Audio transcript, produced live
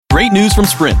Great news from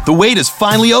Sprint. The wait is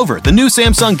finally over. The new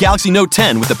Samsung Galaxy Note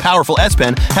 10 with the powerful S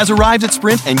Pen has arrived at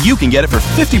Sprint, and you can get it for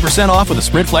 50% off with a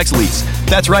Sprint Flex lease.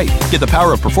 That's right. Get the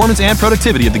power of performance and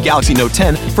productivity of the Galaxy Note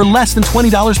 10 for less than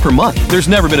 $20 per month. There's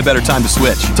never been a better time to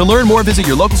switch. To learn more, visit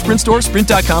your local Sprint store,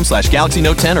 sprint.com/Galaxy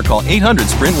Note 10, or call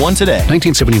 800-SPRINT-1 today.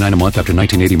 $19.79 a month after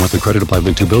 $19.80 monthly credit applied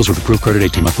with 2 bills with approved credit,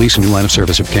 18-month lease, and new line of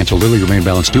service. If canceled early, remain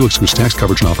balance due. Excludes tax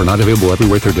coverage and offer not available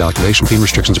everywhere. Third activation fee and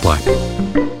restrictions apply.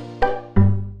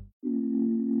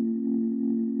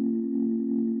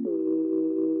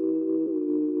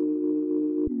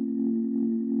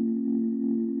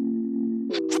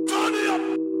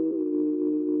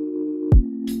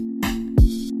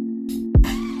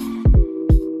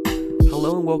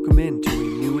 Hello and welcome in to a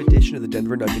new edition of the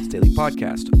Denver Nuggets Daily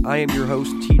Podcast. I am your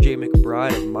host, TJ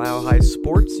McBride of Mile High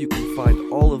Sports. You can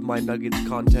find all of my Nuggets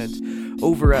content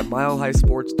over at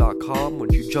milehighsports.com.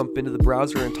 Once you jump into the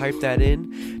browser and type that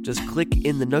in, just click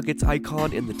in the Nuggets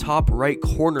icon in the top right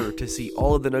corner to see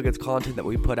all of the Nuggets content that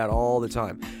we put out all the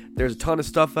time. There's a ton of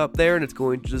stuff up there, and it's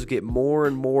going to just get more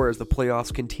and more as the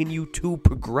playoffs continue to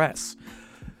progress.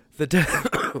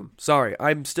 Sorry,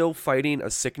 I'm still fighting a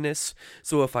sickness,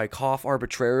 so if I cough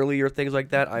arbitrarily or things like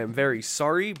that, I am very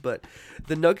sorry, but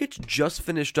the Nuggets just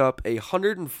finished up a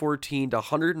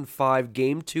 114-105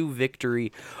 Game 2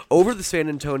 victory over the San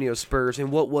Antonio Spurs in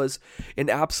what was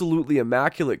an absolutely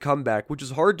immaculate comeback, which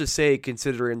is hard to say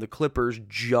considering the Clippers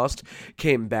just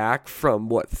came back from,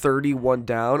 31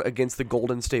 down against the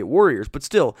Golden State Warriors, but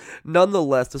still,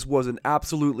 nonetheless, this was an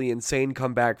absolutely insane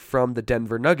comeback from the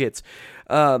Denver Nuggets.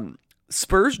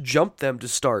 Spurs jumped them to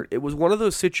start. It was one of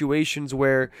those situations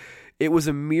where it was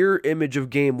a mirror image of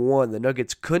Game 1. The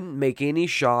Nuggets couldn't make any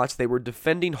shots. They were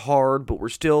defending hard, but were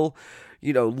still,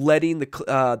 letting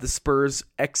the Spurs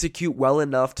execute well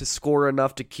enough to score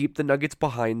enough to keep the Nuggets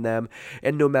behind them.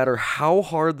 And no matter how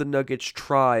hard the Nuggets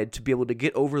tried to be able to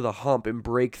get over the hump and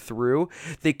break through,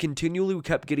 they continually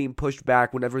kept getting pushed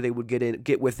back whenever they would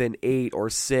get within 8 or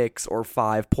 6 or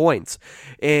 5 points.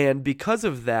 And because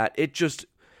of that, it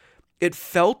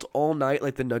felt all night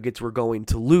like the Nuggets were going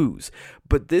to lose.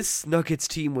 But this Nuggets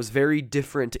team was very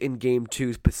different in Game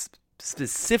 2,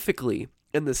 specifically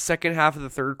in the second half of the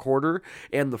third quarter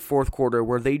and the fourth quarter,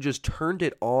 where they just turned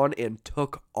it on and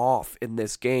took off in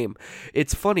this game.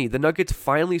 It's funny, the Nuggets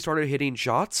finally started hitting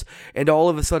shots, and all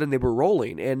of a sudden they were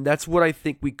rolling, and that's what I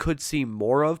think we could see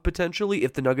more of potentially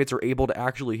if the Nuggets are able to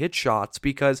actually hit shots,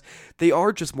 because they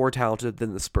are just more talented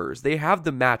than the Spurs. They have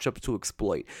the matchups to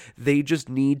exploit. They just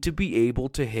need to be able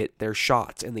to hit their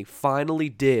shots, and they finally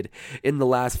did in the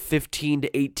last 15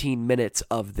 to 18 minutes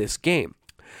of this game.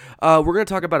 We're going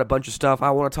to talk about a bunch of stuff. I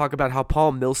want to talk about how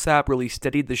Paul Millsap really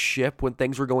steadied the ship when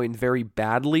things were going very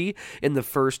badly in the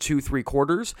first 2-3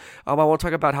 quarters. I want to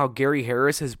talk about how Gary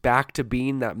Harris is back to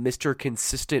being that Mr.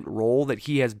 Consistent role that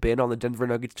he has been on the Denver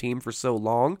Nuggets team for so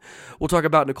long. We'll talk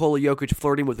about Nikola Jokic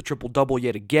flirting with a triple-double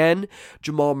yet again.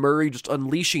 Jamal Murray just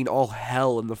unleashing all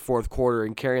hell in the fourth quarter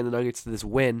and carrying the Nuggets to this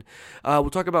win. We'll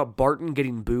talk about Barton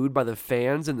getting booed by the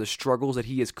fans and the struggles that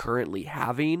he is currently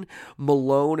having.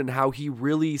 Malone and how he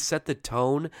really set the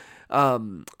tone,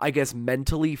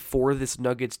 mentally for this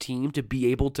Nuggets team to be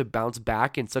able to bounce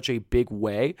back in such a big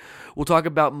way. We'll talk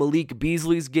about Malik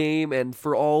Beasley's game, and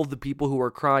for all the people who are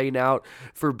crying out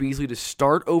for Beasley to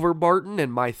start over Barton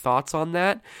and my thoughts on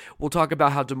that. We'll talk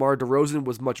about how DeMar DeRozan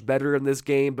was much better in this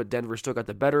game, but Denver still got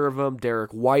the better of him.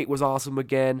 Derek White was awesome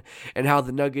again, and how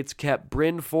the Nuggets kept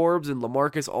Bryn Forbes and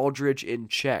LaMarcus Aldridge in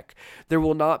check. There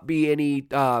will not be any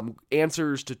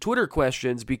answers to Twitter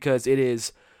questions because it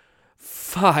is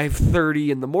 5:30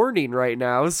 in the morning right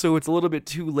now, so it's a little bit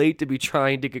too late to be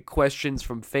trying to get questions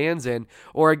from fans in,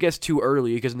 or I guess too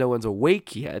early because no one's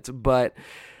awake yet, but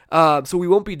so we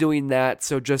won't be doing that,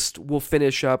 so we'll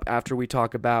finish up after we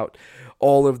talk about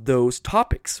all of those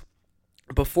topics.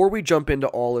 Before we jump into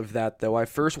all of that, though, I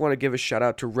first want to give a shout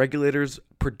out to Regulators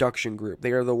Production Group.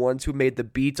 They are the ones who made the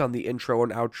beats on the intro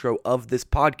and outro of this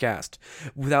podcast.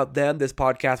 Without them, this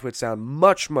podcast would sound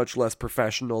much, much less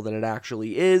professional than it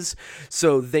actually is.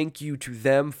 So thank you to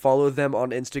them. Follow them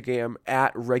on Instagram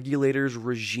at Regulators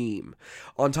Regime.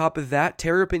 On top of that,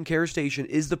 Terrapin Care Station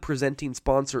is the presenting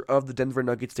sponsor of the Denver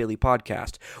Nuggets Daily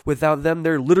Podcast. Without them,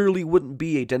 there literally wouldn't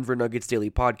be a Denver Nuggets Daily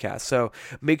Podcast. So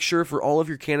make sure for all of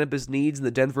your cannabis needs in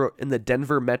the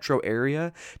Denver metro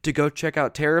area to go check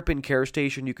out Terrapin Care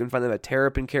Station. You can find them at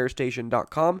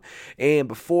terrapincarestation.com. And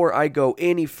before I go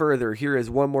any further, here is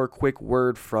one more quick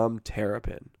word from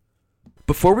Terrapin.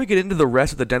 Before we get into the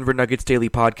rest of the Denver Nuggets Daily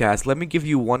Podcast, let me give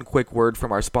you one quick word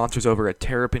from our sponsors over at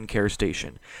Terrapin Care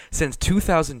Station. Since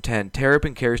 2010,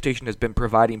 Terrapin Care Station has been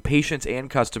providing patients and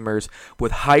customers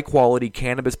with high-quality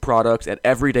cannabis products at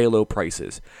everyday low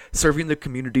prices. Serving the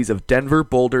communities of Denver,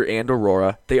 Boulder, and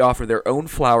Aurora, they offer their own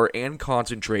flower and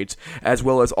concentrates, as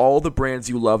well as all the brands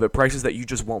you love at prices that you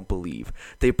just won't believe.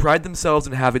 They pride themselves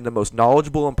in having the most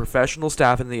knowledgeable and professional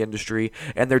staff in the industry,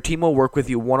 and their team will work with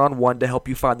you one-on-one to help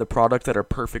you find the products that are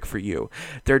perfect for you.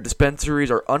 Their dispensaries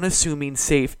are unassuming,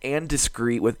 safe, and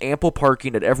discreet with ample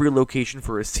parking at every location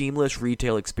for a seamless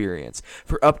retail experience.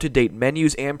 For up-to-date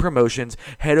menus and promotions,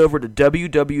 head over to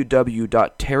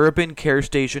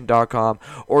www.terrapincarestation.com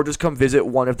or just come visit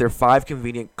one of their 5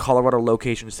 convenient Colorado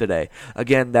locations today.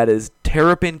 Again, that is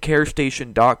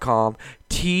terrapincarestation.com,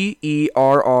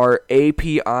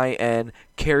 TERRAPIN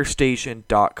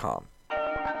carestation.com.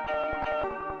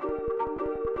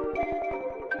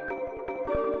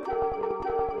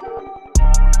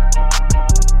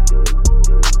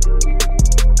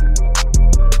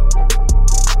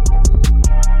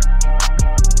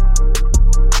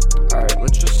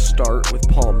 Start with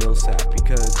Paul Millsap,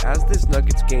 because as this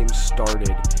Nuggets game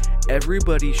started,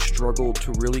 everybody struggled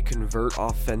to really convert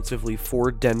offensively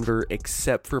for Denver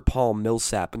except for Paul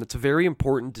Millsap, and it's a very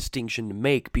important distinction to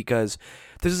make because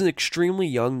this is an extremely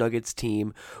young Nuggets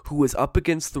team who was up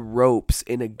against the ropes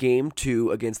in a Game 2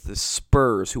 against the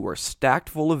Spurs, who are stacked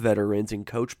full of veterans and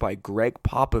coached by Greg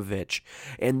Popovich,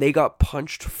 and they got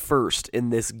punched first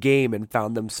in this game and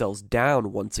found themselves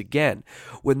down once again.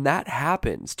 When that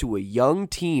happens to a young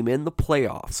team in the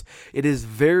playoffs, it is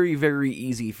very, very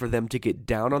easy for them to get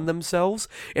down on themselves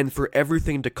and for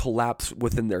everything to collapse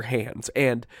within their hands.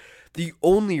 And the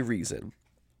only reason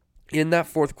in that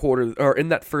first quarter,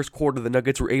 the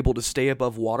Nuggets were able to stay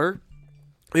above water,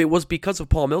 it was because of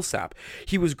Paul Millsap.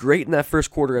 He was great in that first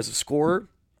quarter as a scorer,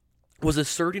 was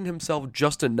asserting himself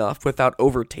just enough without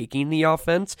overtaking the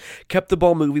offense, kept the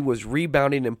ball moving, was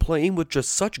rebounding, and playing with just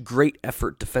such great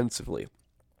effort defensively.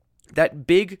 That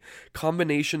big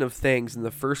combination of things in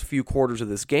the first few quarters of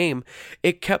this game,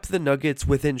 it kept the Nuggets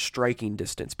within striking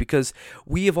distance, because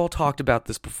we have all talked about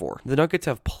this before. The Nuggets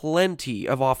have plenty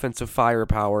of offensive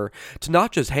firepower to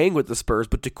not just hang with the Spurs,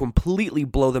 but to completely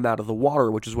blow them out of the water,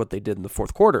 which is what they did in the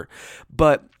fourth quarter.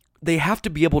 But they have to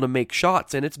be able to make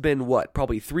shots, and it's been,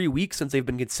 probably 3 weeks since they've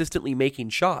been consistently making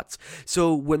shots.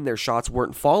 So when their shots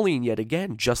weren't falling yet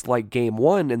again, just like Game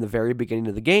 1 in the very beginning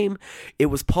of the game, it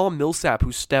was Paul Millsap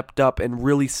who stepped up and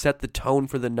really set the tone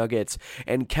for the Nuggets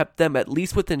and kept them at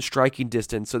least within striking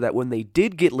distance so that when they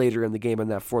did get later in the game in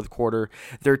that fourth quarter,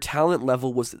 their talent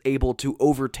level was able to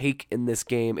overtake in this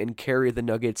game and carry the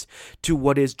Nuggets to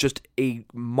what is just a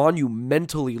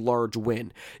monumentally large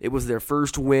win. It was their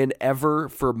first win ever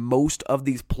for most of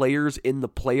these players in the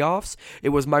playoffs. It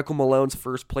was Michael Malone's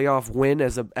first playoff win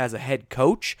as a head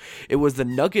coach. It was the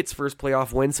Nuggets' first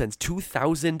playoff win since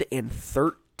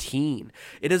 2013.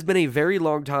 It has been a very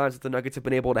long time since the Nuggets have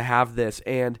been able to have this,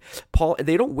 and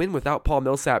they don't win without Paul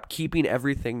Millsap keeping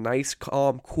everything nice,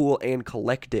 calm, cool, and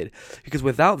collected, because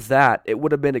without that, it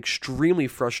would have been extremely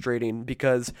frustrating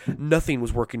because nothing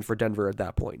was working for Denver at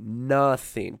that point.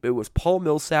 Nothing. It was Paul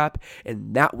Millsap,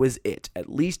 and that was it.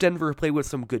 At least Denver played with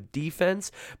some good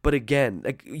defense, but again,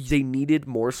 they needed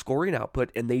more scoring output,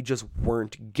 and they just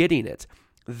weren't getting it.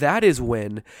 That is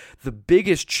when the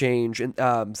biggest change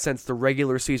since the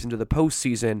regular season to the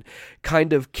postseason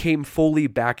kind of came fully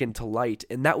back into light,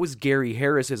 and that was Gary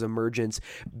Harris's emergence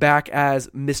back as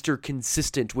Mr.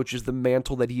 Consistent, which is the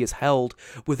mantle that he has held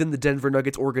within the Denver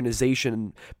Nuggets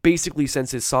organization basically since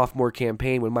his sophomore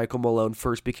campaign when Michael Malone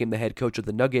first became the head coach of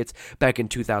the Nuggets back in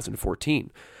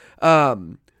 2014.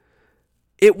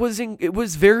 It was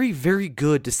very, very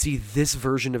good to see this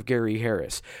version of Gary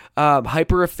Harris.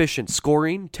 Hyper efficient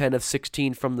scoring, 10 of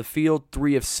 16 from the field,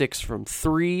 3 of 6 from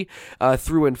 3,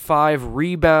 threw in 5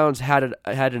 rebounds, had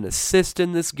an assist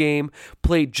in this game,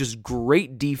 played just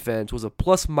great defense, was a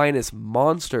plus-minus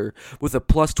monster with a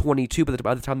plus 22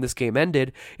 by the time this game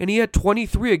ended, and he had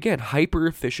 23, again, hyper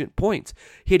efficient points,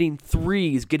 hitting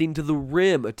threes, getting to the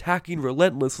rim, attacking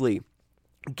relentlessly,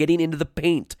 getting into the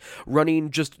paint, running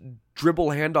just dribble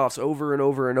handoffs over and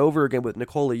over and over again with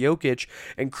Nikola Jokic,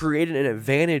 and created an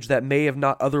advantage that may have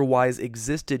not otherwise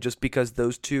existed just because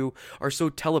those two are so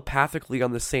telepathically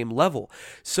on the same level.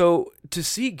 So to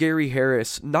see Gary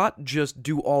Harris not just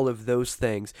do all of those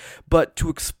things, but to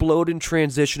explode in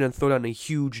transition and throw down a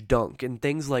huge dunk and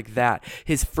things like that.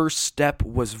 His first step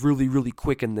was really, really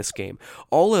quick in this game.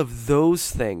 All of those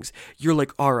things, you're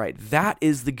like, all right, that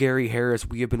is the Gary Harris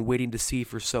we have been waiting to see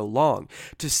for so long.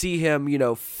 To see him,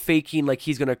 fake faking like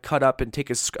he's going to cut up and take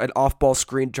an off-ball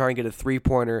screen to try and get a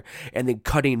three-pointer, and then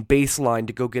cutting baseline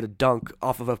to go get a dunk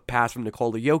off of a pass from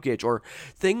Nikola Jokic, or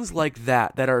things like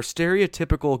that are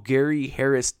stereotypical Gary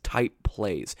Harris type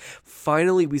plays.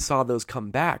 Finally, we saw those come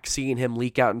back, seeing him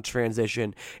leak out in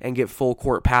transition and get full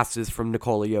court passes from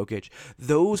Nikola Jokic.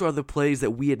 Those are the plays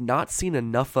that we had not seen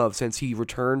enough of since he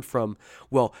returned from,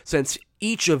 since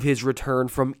each of his return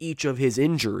from each of his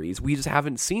injuries. We just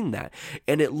haven't seen that.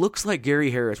 And it looks like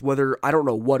Gary Harris, I don't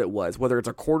know what it was, whether it's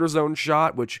a cortisone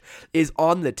shot, which is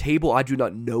on the table, I do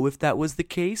not know if that was the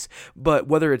case, but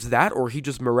whether it's that or he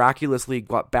just miraculously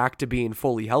got back to being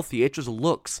fully healthy, it just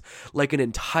looks like an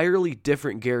entirely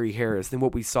different Gary Harris than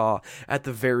what we saw at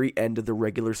the very end of the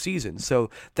regular season. So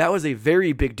that was a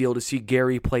very big deal to see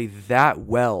Gary play that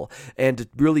well and to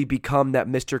really become that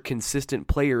Mr. Consistent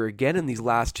player again in these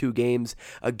last two games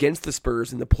against the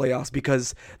Spurs in the playoffs,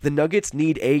 because the Nuggets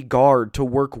need a guard to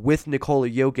work with Nikola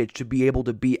Jokic to be able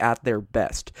to be at their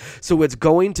best. So it's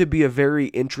going to be a very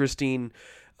interesting,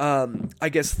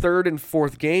 third and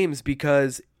fourth games,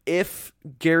 because if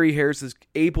Gary Harris is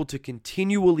able to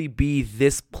continually be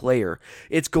this player,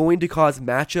 it's going to cause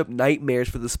matchup nightmares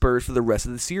for the Spurs for the rest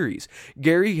of the series.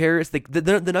 Gary Harris,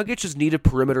 the Nuggets just need a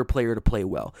perimeter player to play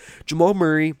well. Jamal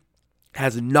Murray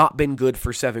has not been good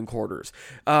for 7 quarters.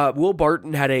 Will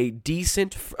Barton had a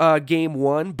decent game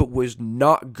 1, but was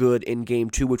not good in game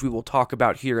 2, which we will talk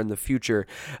about here in the future.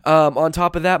 On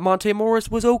top of that, Monte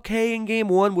Morris was okay in game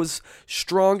 1, was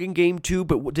strong in game 2,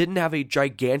 but didn't have a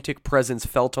gigantic presence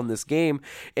felt on this game.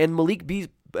 And Malik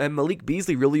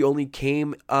Beasley really only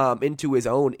came into his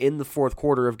own in the fourth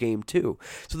quarter of game 2.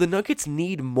 So the Nuggets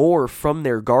need more from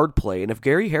their guard play. And if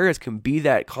Gary Harris can be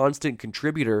that constant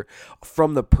contributor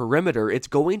from the perimeter, it's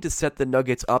going to set the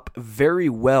Nuggets up very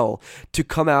well to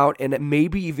come out and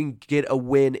maybe even get a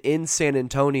win in San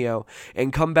Antonio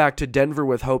and come back to Denver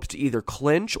with hopes to either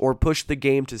clinch or push the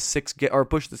game to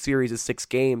push the series to 6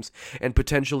 games and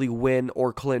potentially win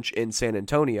or clinch in San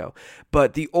Antonio.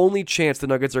 But the only chance the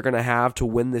Nuggets are going to have to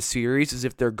win this series is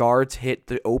if their guards hit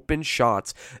the open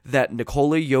shots that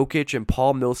Nikola Jokic and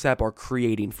Paul Millsap are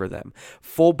creating for them.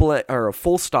 Full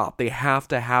stop. They have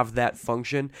to have that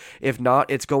function. If not,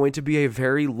 it's going to be a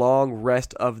very long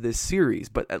rest of this series,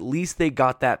 but at least they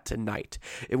got that tonight.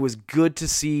 It was good to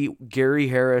see Gary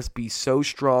Harris be so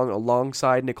strong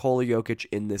alongside Nikola Jokic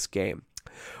in this game.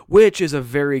 Which is a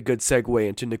very good segue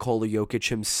into Nikola Jokic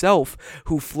himself,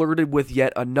 who flirted with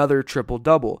yet another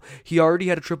triple-double. He already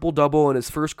had a triple-double in his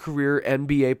first career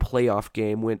NBA playoff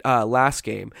game last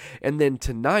game, and then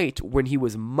tonight, when he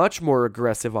was much more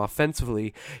aggressive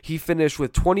offensively, he finished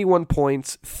with 21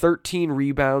 points, 13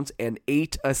 rebounds, and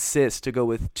 8 assists to go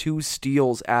with 2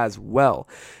 steals as well.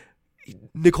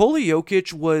 Nikola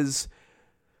Jokic was,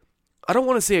 I don't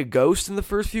want to say a ghost in the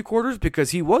first few quarters,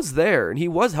 because he was there and he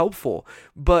was helpful,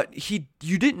 but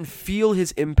you didn't feel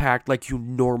his impact like you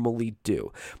normally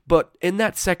do. But in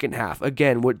that second half,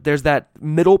 again, there's that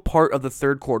middle part of the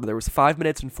third quarter. There was 5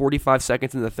 minutes and 45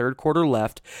 seconds in the third quarter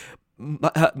left.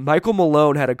 Michael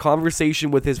Malone had a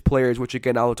conversation with his players, which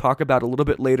again I'll talk about a little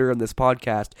bit later in this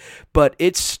podcast, but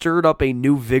it stirred up a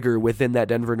new vigor within that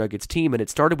Denver Nuggets team, and it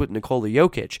started with Nikola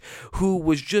Jokic, who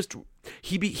was just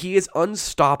he is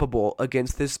unstoppable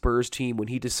against this Spurs team when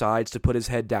he decides to put his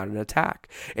head down and attack.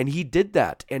 And he did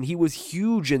that, and he was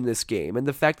huge in this game. And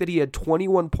the fact that he had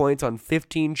 21 points on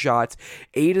 15 shots,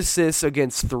 8 assists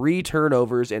against 3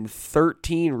 turnovers, and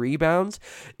 13 rebounds,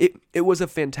 it was a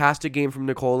fantastic game from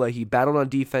Nikola. He battled on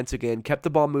defense again, kept the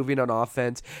ball moving on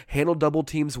offense, handled double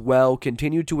teams well,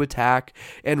 continued to attack,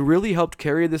 and really helped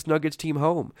carry this Nuggets team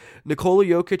home. Nikola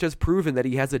Jokic has proven that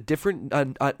he has a different,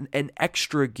 an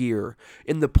extra gear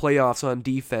in the playoffs on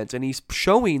defense, and he's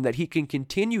showing that he can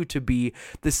continue to be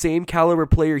the same caliber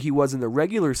player he was in the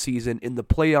regular season in the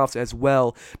playoffs as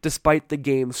well, despite the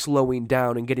game slowing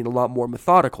down and getting a lot more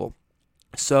methodical.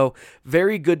 So,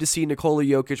 very good to see Nikola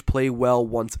Jokic play well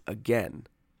once again.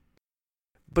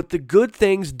 But the good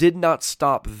things did not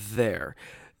stop there.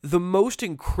 The most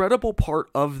incredible part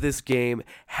of this game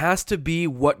has to be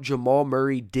what Jamal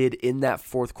Murray did in that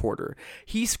fourth quarter.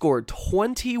 He scored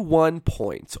 21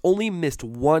 points, only missed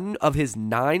 1 of his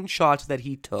 9 shots that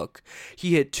he took.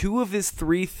 He hit 2 of his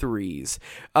 3 threes,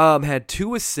 had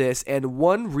 2 assists, and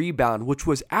 1 rebound, which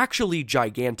was actually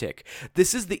gigantic.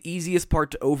 This is the easiest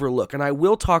part to overlook, and I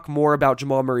will talk more about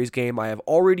Jamal Murray's game. I have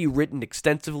already written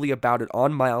extensively about it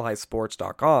on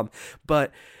milehighsports.com,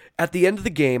 but at the end of the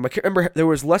game, I can't remember, there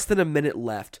was less than a minute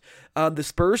left. the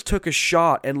Spurs took a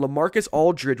shot, and LaMarcus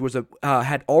Aldridge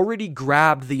had already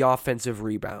grabbed the offensive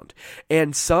rebound.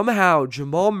 And somehow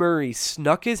Jamal Murray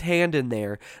snuck his hand in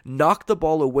there, knocked the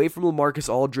ball away from LaMarcus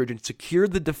Aldridge, and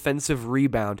secured the defensive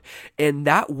rebound. And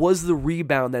that was the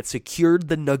rebound that secured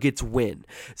the Nuggets win.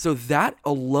 So that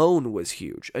alone was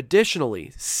huge.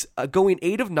 Additionally, going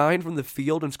 8 of 9 from the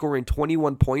field and scoring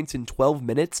 21 points in 12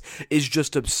 minutes is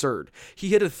just absurd. He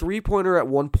hit a three-pointer at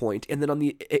one point, and then on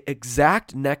the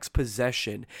exact next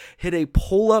possession, hit a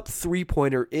pull-up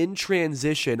three-pointer in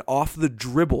transition off the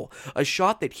dribble, a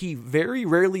shot that he very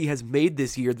rarely has made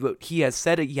this year, but he has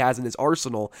said he has in his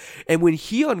arsenal. And when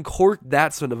he uncorked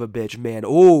that son of a bitch, man,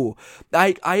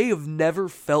 I have never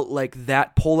felt like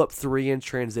that pull-up three in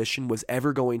transition was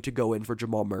ever going to go in for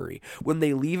Jamal Murray. When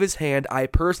they leave his hand, I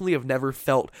personally have never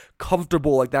felt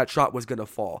comfortable like that shot was going to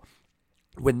fall.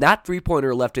 When that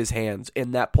three-pointer left his hands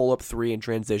in that pull-up three in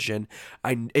transition,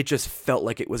 it just felt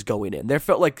like it was going in. There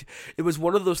felt like it was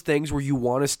one of those things where you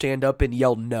want to stand up and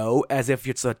yell no as if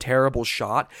it's a terrible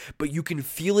shot, but you can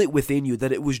feel it within you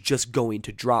that it was just going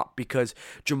to drop because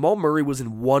Jamal Murray was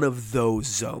in one of those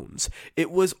zones.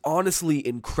 It was honestly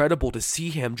incredible to see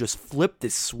him just flip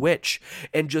this switch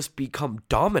and just become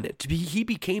dominant. He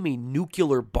became a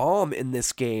nuclear bomb in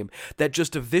this game that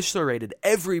just eviscerated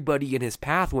everybody in his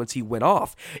path once he went off.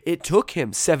 It took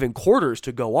him 7 quarters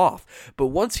to go off, but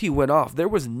once he went off, there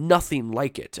was nothing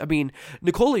like it. I mean,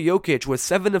 Nikola Jokic was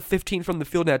 7 of 15 from the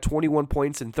field and had 21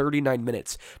 points in 39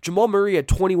 minutes. Jamal Murray had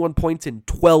 21 points in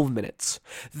 12 minutes.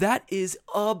 That is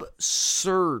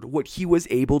absurd what he was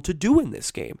able to do in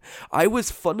this game. I was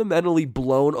fundamentally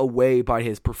blown away by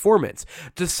his performance.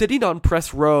 Just sitting on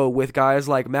press row with guys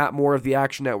like Matt Moore of the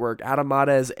Action Network, Adam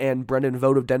Mares and Brendan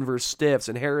Vogt of Denver Stiffs,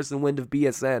 and Harrison Wind of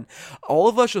BSN, all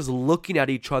of us just looking at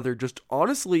each other just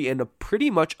honestly in a pretty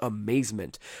much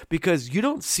amazement, because you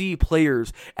don't see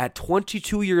players at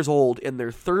 22 years old in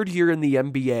their third year in the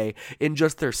NBA in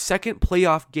just their second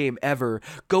playoff game ever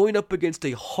going up against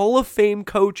a Hall of Fame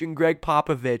coach in Greg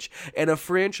Popovich and a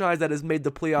franchise that has made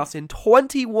the playoffs in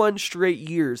 21 straight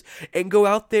years and go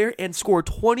out there and score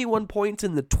 21 points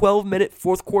in the 12-minute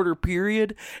fourth quarter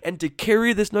period and to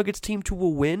carry this Nuggets team to a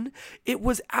win. It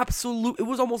was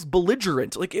almost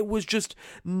belligerent. Like, it was just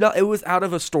not, it was out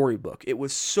of a storybook. It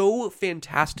was so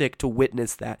fantastic to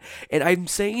witness that. And I'm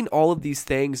saying all of these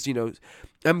things,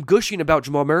 I'm gushing about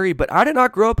Jamal Murray, but I did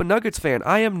not grow up a Nuggets fan.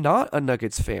 I am not a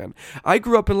Nuggets fan. I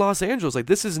grew up in Los Angeles. Like,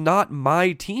 this is not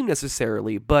my team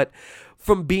necessarily, but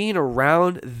from being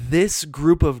around this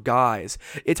group of guys,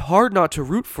 it's hard not to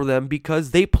root for them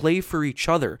because they play for each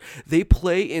other. They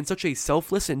play in such a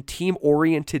selfless and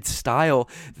team-oriented style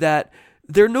that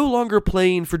they're no longer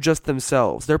playing for just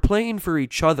themselves. They're playing for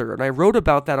each other. And I wrote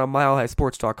about that on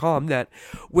milehighsports.com, that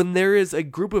when there is a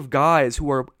group of guys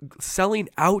who are selling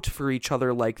out for each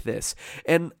other like this,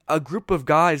 and a group of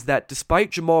guys that,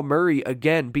 despite Jamal Murray,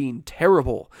 again, being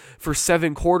terrible for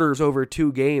 7 quarters over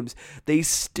 2 games, they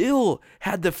still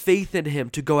had the faith in him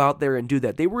to go out there and do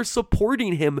that. They were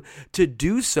supporting him to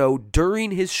do so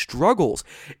during his struggles.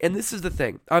 And this is the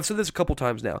thing. I've said this a couple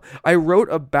times now. I wrote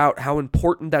about how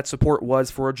important that support was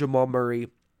for Jamal Murray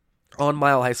on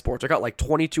Mile High Sports. I got like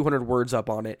 2,200 words up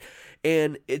on it.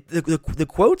 And the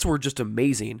quotes were just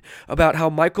amazing about how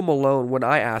Michael Malone, when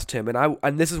I asked him,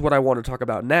 and this is what I want to talk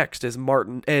about next, is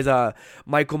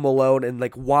Michael Malone and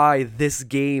like why this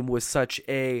game was such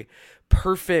a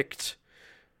perfect,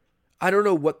 I don't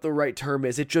know what the right term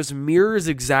is. It just mirrors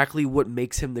exactly what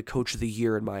makes him the coach of the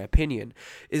year, in my opinion,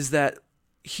 is that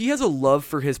he has a love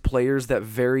for his players that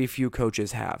very few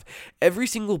coaches have. Every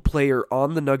single player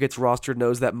on the Nuggets roster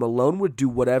knows that Malone would do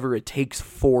whatever it takes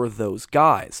for those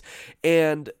guys.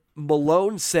 And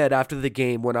Malone said after the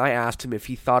game, when I asked him if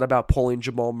he thought about pulling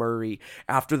Jamal Murray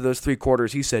after those 3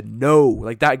 quarters, he said no.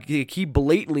 Like that, he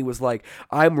blatantly was like,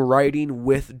 I'm riding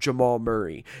with Jamal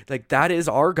Murray. Like, that is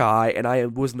our guy, and I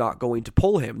was not going to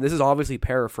pull him. This is obviously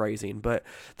paraphrasing, but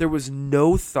there was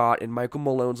no thought in Michael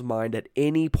Malone's mind at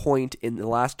any point in the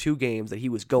last 2 games that he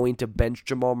was going to bench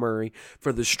Jamal Murray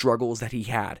for the struggles that he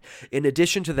had. In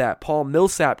addition to that, Paul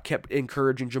Millsap kept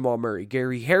encouraging Jamal Murray.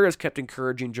 Gary Harris kept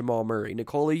encouraging Jamal Murray.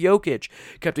 Nikola Jokic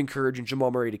kept encouraging Jamal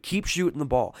Murray to keep shooting the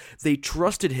ball. They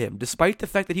trusted him. Despite the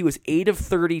fact that he was 8 of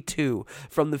 32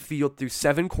 from the field through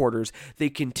 7 quarters,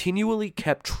 they continually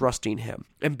kept trusting him.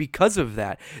 And because of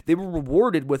that, they were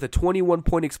rewarded with a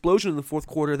 21-point explosion in the fourth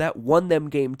quarter that won them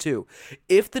Game 2.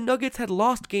 If the Nuggets had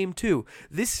lost Game 2,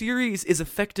 this series is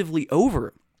effectively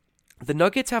over. The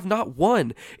Nuggets have not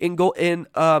won in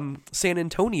San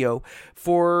Antonio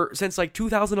since like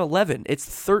 2011. It's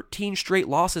 13 straight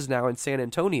losses now in San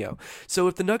Antonio. So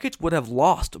if the Nuggets would have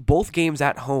lost both games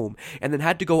at home and then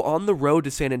had to go on the road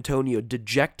to San Antonio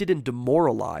dejected and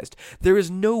demoralized, there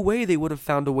is no way they would have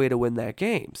found a way to win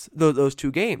those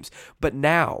 2 games. But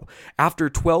now, after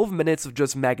 12 minutes of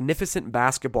just magnificent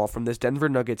basketball from this Denver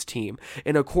Nuggets team,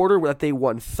 in a quarter that they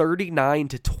won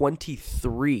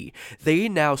 39-23, they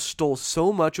now stole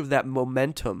so much of that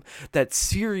momentum, that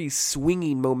series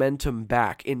swinging momentum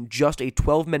back in just a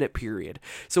 12-minute period.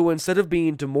 So instead of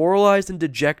being demoralized and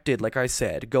dejected, like I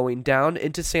said, going down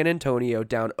into San Antonio,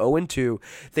 down 0-2,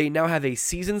 they now have a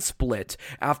season split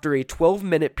after a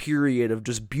 12-minute period of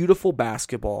just beautiful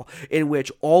basketball in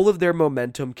which all of their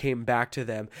momentum came back to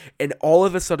them, and all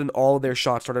of a sudden all of their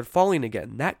shots started falling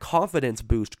again. That confidence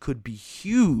boost could be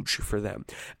huge for them.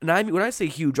 And when I say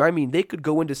huge, I mean they could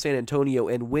go into San Antonio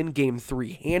and win Game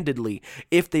 3 handedly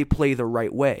if they play the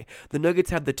right way. The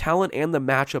Nuggets have the talent and the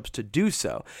matchups to do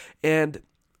so, and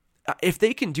if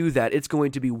they can do that, it's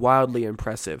going to be wildly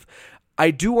impressive. I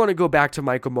do want to go back to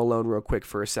Michael Malone real quick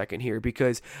for a second here,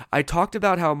 because I talked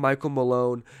about how Michael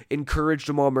Malone encouraged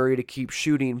Jamal Murray to keep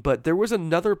shooting, but there was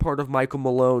another part of Michael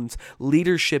Malone's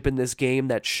leadership in this game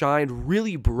that shined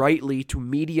really brightly to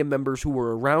media members who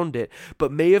were around it,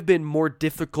 but may have been more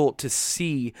difficult to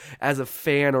see as a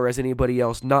fan or as anybody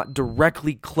else not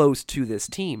directly close to this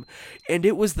team. And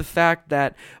it was the fact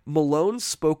that Malone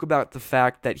spoke about the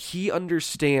fact that he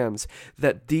understands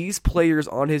that these players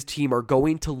on his team are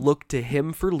going to look to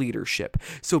him for leadership.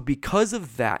 So because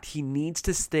of that, he needs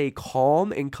to stay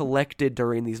calm and collected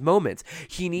during these moments.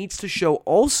 He needs to show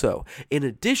also, in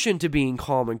addition to being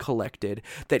calm and collected,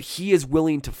 that he is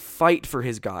willing to fight for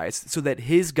his guys so that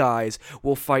his guys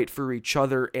will fight for each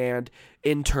other and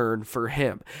in turn for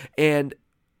him. And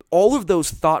all of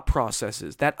those thought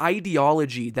processes, that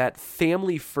ideology, that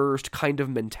family first kind of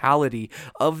mentality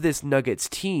of this Nuggets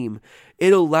team,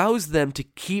 it allows them to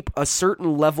keep a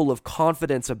certain level of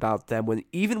confidence about them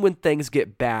even when things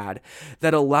get bad,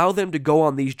 that allow them to go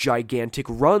on these gigantic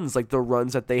runs like the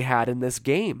runs that they had in this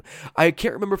game. I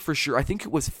can't remember for sure. I think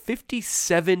it was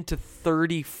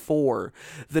 57-34.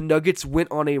 The Nuggets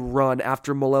went on a run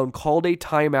after Malone called a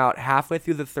timeout halfway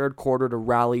through the third quarter to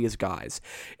rally his guys.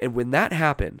 And when that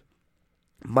happened,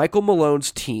 Michael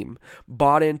Malone's team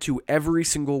bought into every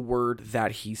single word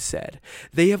that he said.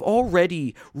 They have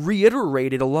already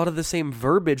reiterated a lot of the same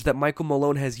verbiage that Michael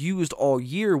Malone has used all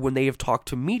year when they have talked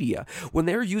to media. When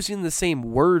they're using the same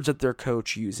words that their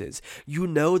coach uses, you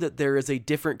know that there is a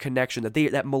different connection,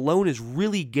 that Malone is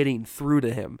really getting through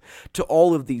to him, to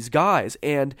all of these guys.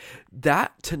 And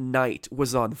that tonight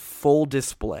was on full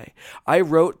display. I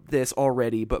wrote this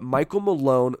already, but Michael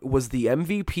Malone was the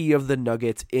MVP of the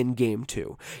Nuggets in Game 2.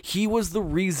 He was the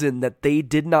reason that they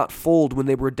did not fold when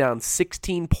they were down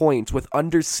 16 points with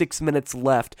under 6 minutes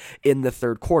left in the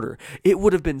third quarter. It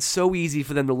would have been so easy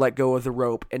for them to let go of the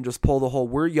rope and just pull the whole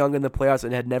 "we're young in the playoffs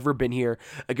and had never been here"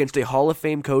 against a Hall of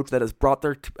Fame coach that has brought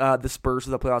the Spurs to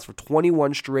the playoffs for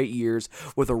 21 straight years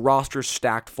with a roster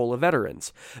stacked full of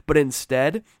veterans. But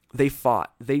instead, they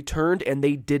fought, they turned, and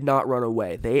they did not run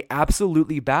away. They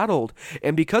absolutely battled,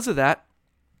 and because of that,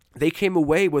 they came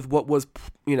away with what was,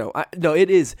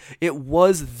 it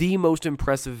was the most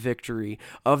impressive victory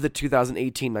of the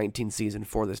 2018-19 season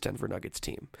for this Denver Nuggets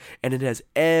team. And it has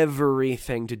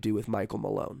everything to do with Michael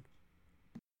Malone.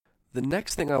 The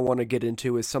next thing I want to get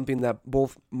into is something that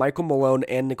both Michael Malone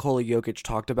and Nikola Jokic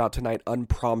talked about tonight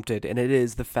unprompted, and it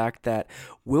is the fact that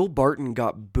Will Barton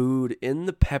got booed in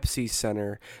the Pepsi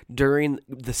Center during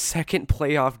the second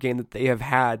playoff game that they have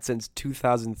had since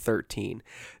 2013.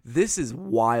 This is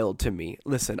wild to me.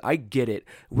 Listen, I get it.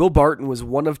 Will Barton was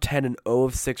 1 of 10 and 0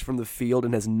 of 6 from the field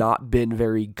and has not been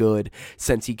very good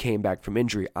since he came back from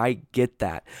injury. I get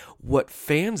that. What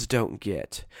fans don't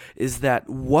get is that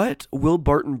what Will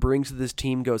Barton brings to this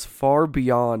team goes far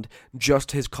beyond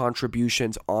just his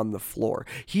contributions on the floor.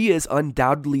 He is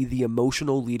undoubtedly the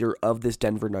emotional leader of this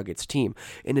Denver Nuggets team.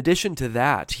 In addition to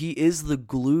that, he is the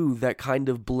glue that kind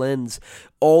of blends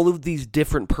all of these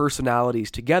different personalities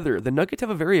together. The Nuggets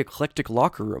have a very eclectic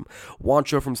locker room.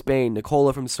 Juancho from Spain,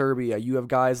 Nikola from Serbia. You have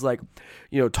guys like,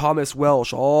 Thomas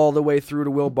Welsh all the way through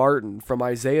to Will Barton, from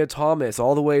Isaiah Thomas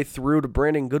all the way through to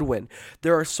Brandon Goodwin.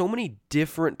 There are so many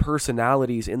different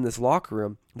personalities in this locker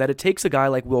room, that it takes a guy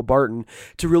like Will Barton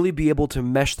to really be able to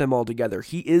mesh them all together.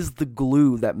 He is the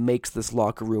glue that makes this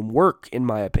locker room work, in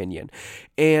my opinion.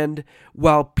 And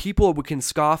while people can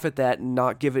scoff at that and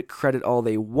not give it credit all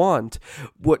they want,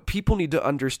 what people need to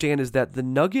understand is that the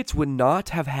Nuggets would not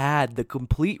have had the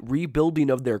complete rebuilding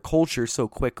of their culture so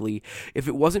quickly if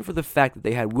it wasn't for the fact that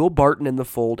they had Will Barton in the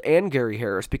fold and Gary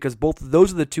Harris, because both of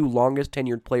those are the two longest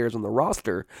tenured players on the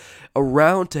roster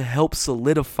around to help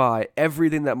solidify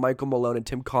everything that Michael Malone and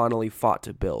Tim Connolly fought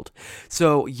to build.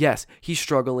 So yes, he's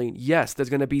struggling. Yes, there's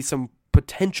going to be some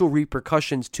potential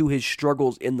repercussions to his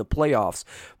struggles in the playoffs,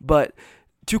 but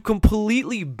to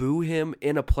completely boo him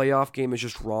in a playoff game is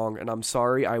just wrong, and I'm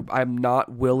sorry. I'm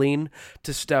not willing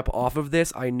to step off of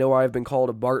this. I know I've been called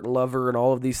a Barton lover and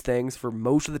all of these things for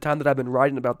most of the time that I've been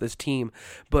writing about this team,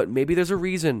 but maybe there's a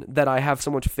reason that I have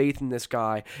so much faith in this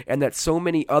guy and that so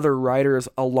many other writers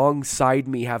alongside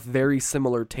me have very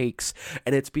similar takes,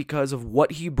 and it's because of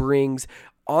what he brings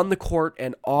on the court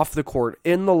and off the court,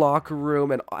 in the locker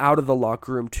room and out of the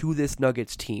locker room to this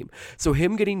Nuggets team. So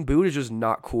him getting booed is just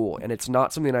not cool, and it's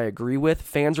not something I agree with.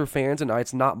 Fans are fans, and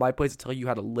it's not my place to tell you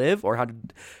how to live or how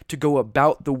to go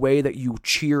about the way that you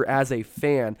cheer as a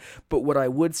fan. But what I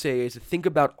would say is to think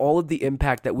about all of the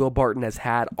impact that Will Barton has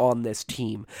had on this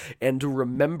team, and to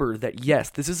remember that, yes,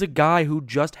 this is a guy who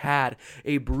just had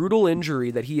a brutal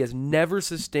injury that he has never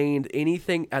sustained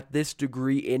anything at this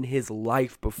degree in his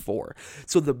life before.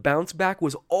 So the bounce back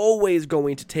was always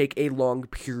going to take a long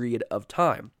period of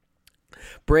time.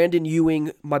 Brandon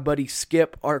Ewing, my buddy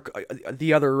Skip,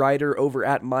 the other writer over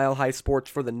at Mile High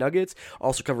Sports for the Nuggets,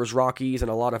 also covers Rockies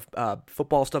and a lot of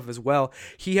football stuff as well.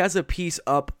 He has a piece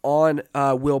up on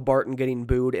Will Barton getting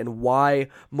booed and why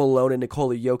Malone and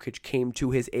Nikola Jokic came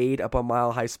to his aid up on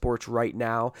Mile High Sports right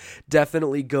now.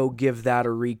 Definitely go give that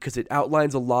a read because it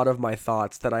outlines a lot of my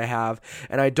thoughts that I have,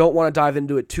 and I don't want to dive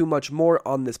into it too much more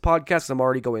on this podcast. I'm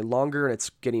already going longer and it's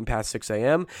getting past 6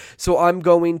 a.m. So I'm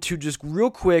going to just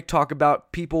real quick talk about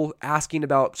people asking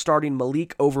about starting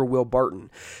Malik over Will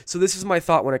Barton. So this is my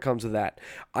thought when it comes to that.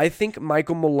 I think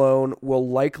Michael Malone will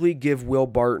likely give Will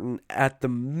Barton at the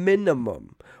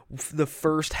minimum the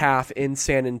first half in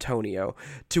San Antonio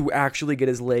to actually get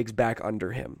his legs back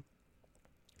under him.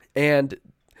 And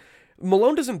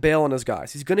Malone doesn't bail on his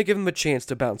guys. He's going to give them a chance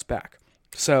to bounce back.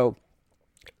 So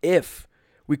if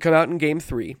we come out in game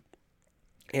 3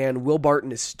 and Will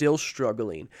Barton is still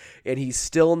struggling, and he's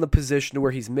still in the position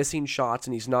where he's missing shots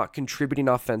and he's not contributing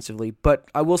offensively. But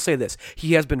I will say this,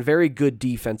 he has been very good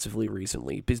defensively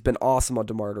recently. He's been awesome on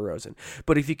DeMar DeRozan.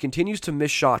 But if he continues to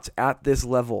miss shots at this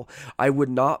level, I would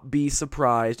not be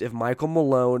surprised if Michael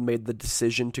Malone made the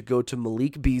decision to go to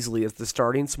Malik Beasley as the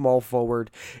starting small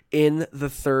forward in the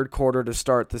third quarter to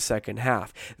start the second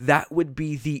half. That would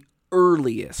be the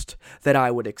earliest that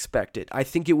I would expect it. I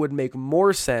think it would make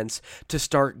more sense to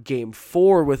start game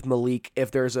 4 with Malik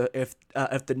if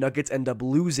the Nuggets end up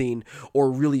losing or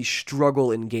really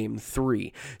struggle in game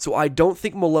 3. So I don't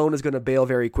think Malone is going to bail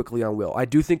very quickly on Will. I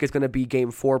do think it's going to be game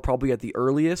 4 probably at the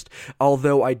earliest,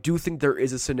 although I do think there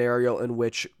is a scenario in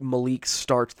which Malik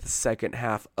starts the second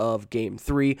half of game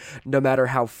 3, no matter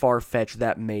how far-fetched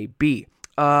that may be.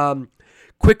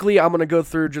 Quickly, I'm going to go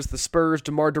through just the Spurs.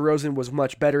 DeMar DeRozan was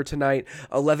much better tonight.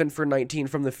 11 for 19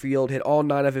 from the field, hit all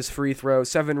 9 of his free throws,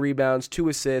 7 rebounds, 2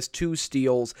 assists, 2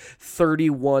 steals,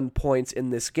 31 points in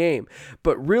this game.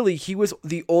 But really, he was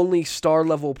the only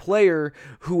star-level player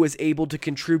who was able to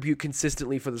contribute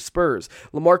consistently for the Spurs.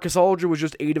 LaMarcus Aldridge was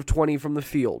just 8 of 20 from the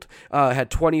field, had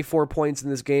 24 points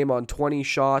in this game on 20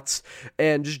 shots,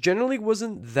 and just generally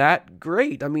wasn't that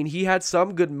great. I mean, he had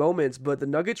some good moments, but the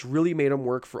Nuggets really made him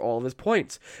work for all of his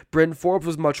points. Bryn Forbes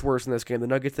was much worse in this game. The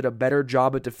Nuggets did a better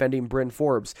job at defending Bryn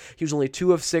Forbes. He was only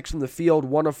 2 of 6 from the field,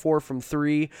 1 of 4 from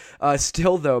 3.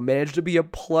 Still, though, managed to be a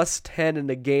plus 10 in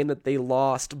a game that they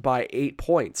lost by 9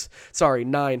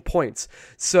 points.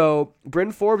 So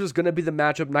Bryn Forbes is going to be the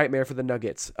matchup nightmare for the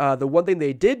Nuggets. The one thing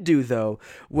they did do, though,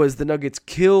 was the Nuggets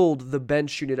killed the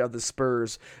bench unit of the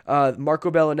Spurs.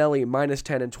 Marco Bellinelli, minus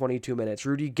 10 in 22 minutes.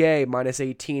 Rudy Gay, minus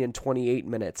 18 in 28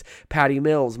 minutes. Patty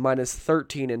Mills, minus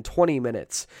 13 in 20 minutes.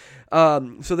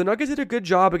 So the Nuggets did a good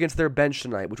job against their bench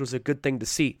tonight, which was a good thing to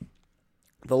see.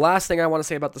 The last thing I want to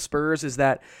say about the Spurs is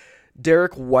that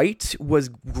Derek White was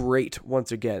great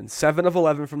once again. 7 of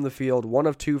 11 from the field, 1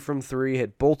 of 2 from 3,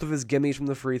 hit both of his gimmies from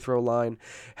the free throw line,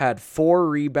 had 4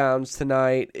 rebounds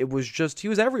tonight. He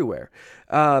was everywhere.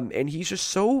 And he's just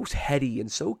so heady and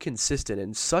so consistent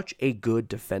and such a good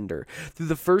defender. Through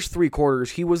the first 3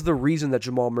 quarters, he was the reason that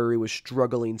Jamal Murray was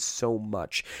struggling so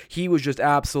much. He was just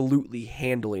absolutely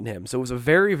handling him. So it was a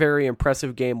very, very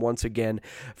impressive game once again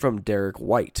from Derek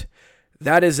White.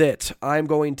 That is it. I'm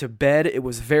going to bed. It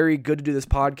was very good to do this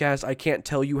podcast. I can't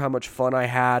tell you how much fun I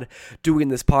had doing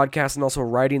this podcast and also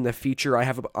writing the feature I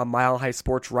have on Mile High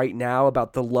Sports right now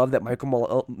about the love that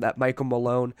Michael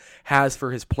Malone has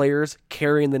for his players,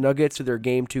 carrying the Nuggets to their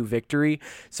Game 2 victory.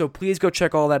 So please go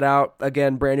check all that out.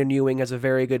 Again, Brandon Ewing has a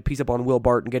very good piece up on Will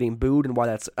Barton getting booed and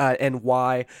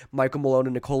why Michael Malone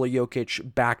and Nikola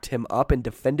Jokic backed him up and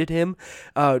defended him.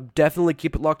 Definitely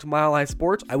keep it locked to Mile High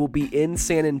Sports. I will be in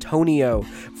San Antonio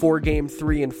for Game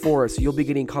 3 and 4, so you'll be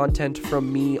getting content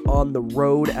from me on the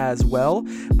road as well.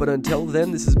 But until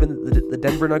then, this has been the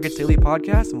Denver Nuggets Daily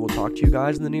Podcast, and we'll talk to you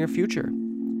guys in the near future.